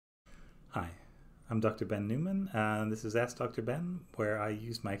Hi, I'm Dr. Ben Newman, and this is Ask Dr. Ben, where I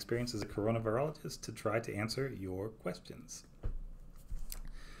use my experience as a coronavirologist to try to answer your questions.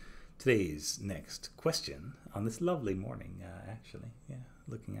 Today's next question on this lovely morning,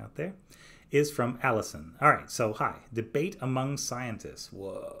 looking out there, is from Allison. All right, so hi. Debate among scientists.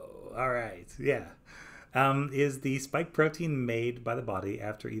 Whoa, all right, yeah. Is the spike protein made by the body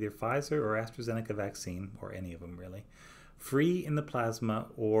after either Pfizer or AstraZeneca vaccine, or any of them really, free in the plasma,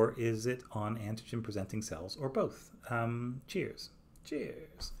 or is it on antigen-presenting cells, or both? Cheers.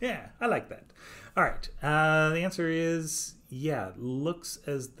 Cheers. Yeah, I like that. All right. The answer is, yeah, looks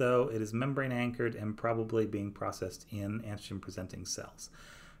as though it is membrane anchored and probably being processed in antigen-presenting cells.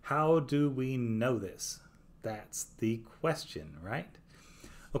 How do we know this? That's the question, right?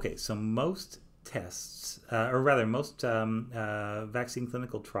 Okay, so most tests, most vaccine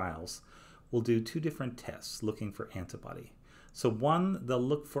clinical trials will do two different tests looking for antibody. So one, they'll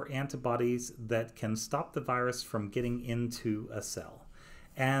look for antibodies that can stop the virus from getting into a cell.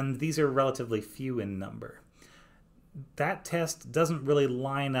 And these are relatively few in number. That test doesn't really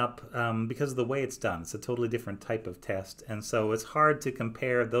line up because of the way it's done. It's a totally different type of test. And so it's hard to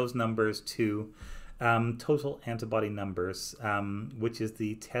compare those numbers to total antibody numbers, which is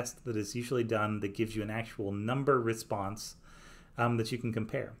the test that is usually done that gives you an actual number response that you can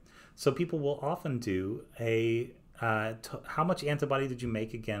compare. So people will often do how much antibody did you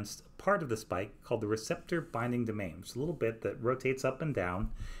make against part of the spike called the receptor binding domain, which is a little bit that rotates up and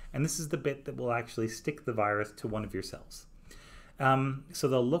down, and this is the bit that will actually stick the virus to one of your cells. So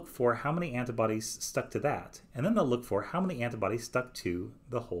they'll look for how many antibodies stuck to that, and then they'll look for how many antibodies stuck to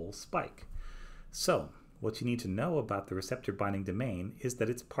the whole spike. So what you need to know about the receptor binding domain is that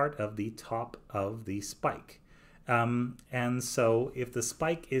it's part of the top of the spike. And so if the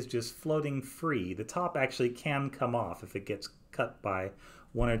spike is just floating free, the top actually can come off if it gets cut by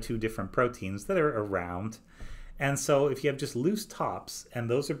one or two different proteins that are around. And so if you have just loose tops and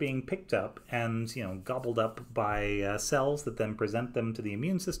those are being picked up and gobbled up by cells that then present them to the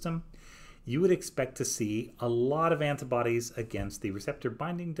immune system, you would expect to see a lot of antibodies against the receptor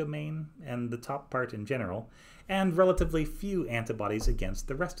binding domain and the top part in general, and relatively few antibodies against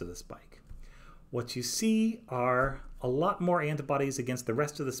the rest of the spike. What you see are a lot more antibodies against the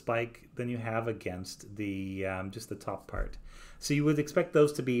rest of the spike than you have against the just the top part. So you would expect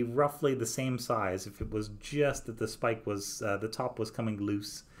those to be roughly the same size if it was just that the spike was, the top was coming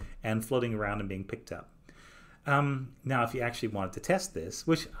loose and floating around and being picked up. Now, if you actually wanted to test this,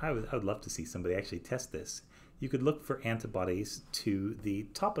 which I would love to see somebody actually test this, you could look for antibodies to the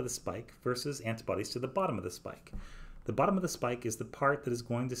top of the spike versus antibodies to the bottom of the spike. The bottom of the spike is the part that is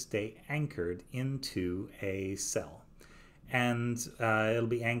going to stay anchored into a cell. And it'll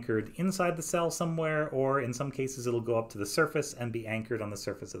be anchored inside the cell somewhere, or in some cases it'll go up to the surface and be anchored on the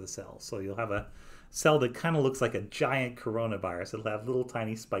surface of the cell. So you'll have a cell that kind of looks like a giant coronavirus. It'll have little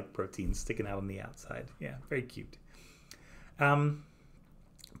tiny spike proteins sticking out on the outside. Yeah, very cute. If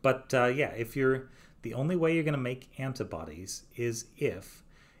the only way you're going to make antibodies is if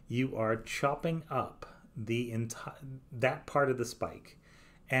you are chopping up that part of the spike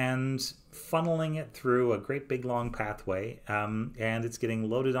and funneling it through a great big long pathway, and it's getting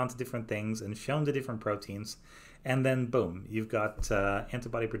loaded onto different things and shown to different proteins, and then boom, you've got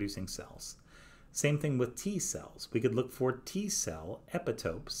antibody producing cells. Same thing with T cells. We could look for T cell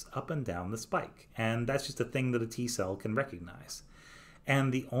epitopes up and down the spike, and that's just a thing that a T cell can recognize.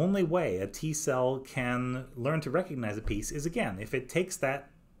 And the only way a T cell can learn to recognize a piece is, again, if it takes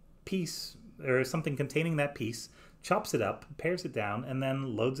that piece or something containing that piece, chops it up, pares it down, and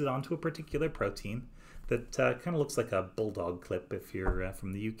then loads it onto a particular protein that kind of looks like a bulldog clip if you're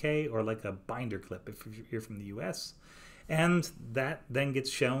from the UK, or like a binder clip if you're from the US. And that then gets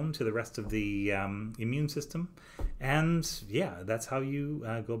shown to the rest of the immune system. And yeah, that's how you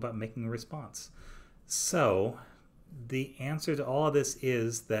go about making a response. So the answer to all of this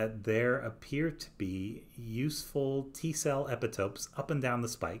is that there appear to be useful T cell epitopes up and down the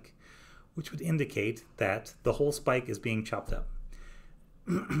spike, which would indicate that the whole spike is being chopped up,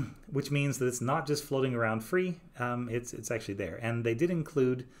 which means that it's not just floating around free, it's actually there. And they did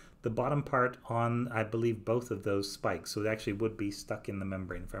include the bottom part on, I believe, both of those spikes, so it actually would be stuck in the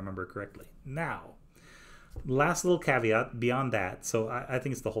membrane, if I remember correctly. Now, last little caveat beyond that, so I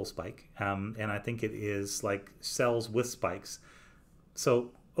think it's the whole spike, and I think it is like cells with spikes.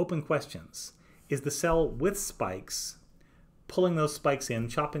 So, open questions. Is the cell with spikes pulling those spikes in,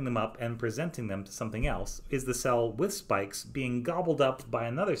 chopping them up, and presenting them to something else? Is the cell with spikes being gobbled up by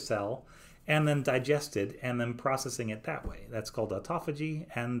another cell and then digested and then processing it that way. That's called autophagy,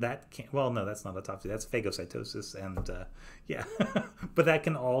 and that can, well, no, that's not autophagy, that's phagocytosis, and yeah, but that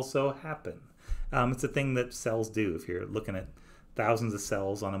can also happen. It's a thing that cells do. If you're looking at thousands of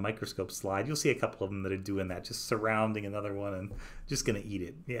cells on a microscope slide, you'll see a couple of them that are doing that, just surrounding another one and just gonna eat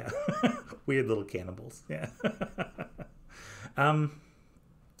it. Yeah. Weird little cannibals. Yeah.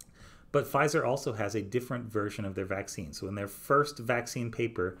 But Pfizer also has a different version of their vaccine. So in their first vaccine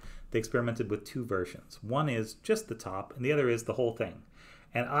paper, they experimented with two versions. One is just the top, and the other is the whole thing.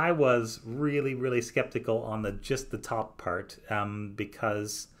 And I was really, really skeptical on the just the top part,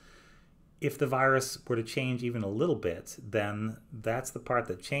 because if the virus were to change even a little bit, then that's the part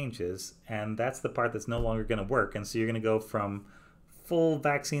that changes, and that's the part that's no longer going to work. And so you're going to go from full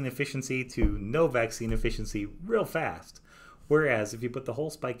vaccine efficiency to no vaccine efficiency real fast. Whereas if you put the whole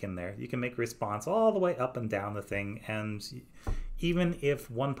spike in there, you can make a response all the way up and down the thing. And even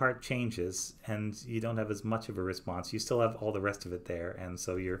if one part changes and you don't have as much of a response, you still have all the rest of it there. And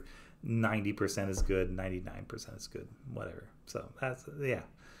so you're 90% is good, 99% is good, whatever. So that's, yeah.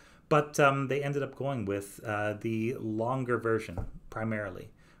 But they ended up going with the longer version primarily,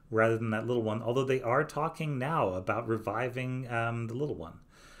 rather than that little one. Although they are talking now about reviving the little one.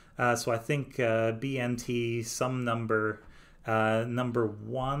 So I think BNT, some number... number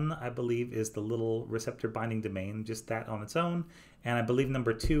 1, I believe, is the little receptor binding domain, just that on its own. And I believe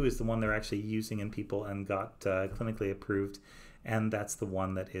number 2 is the one they're actually using in people and got clinically approved. And that's the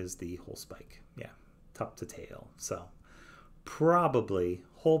one that is the whole spike. Yeah, top to tail. So probably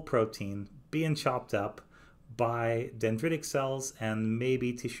whole protein being chopped up by dendritic cells and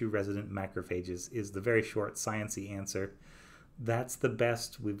maybe tissue-resident macrophages is the very short, sciencey answer. That's the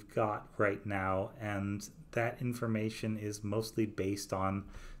best we've got right now, and that information is mostly based on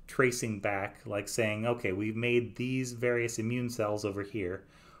tracing back, like saying, okay, we've made these various immune cells over here.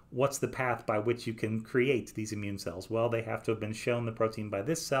 What's the path by which you can create these immune cells? Well, they have to have been shown the protein by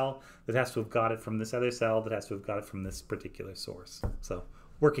this cell, that has to have got it from this other cell, that has to have got it from this particular source. So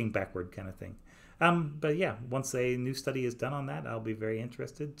working backward kind of thing. But yeah, once a new study is done on that, I'll be very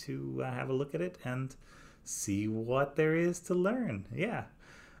interested to have a look at it and see what there is to learn. Yeah.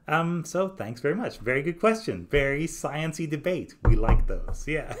 So thanks very much. Very good question. Very sciencey debate. We like those.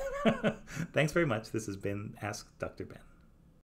 Yeah. Thanks very much. This has been Ask Dr. Ben.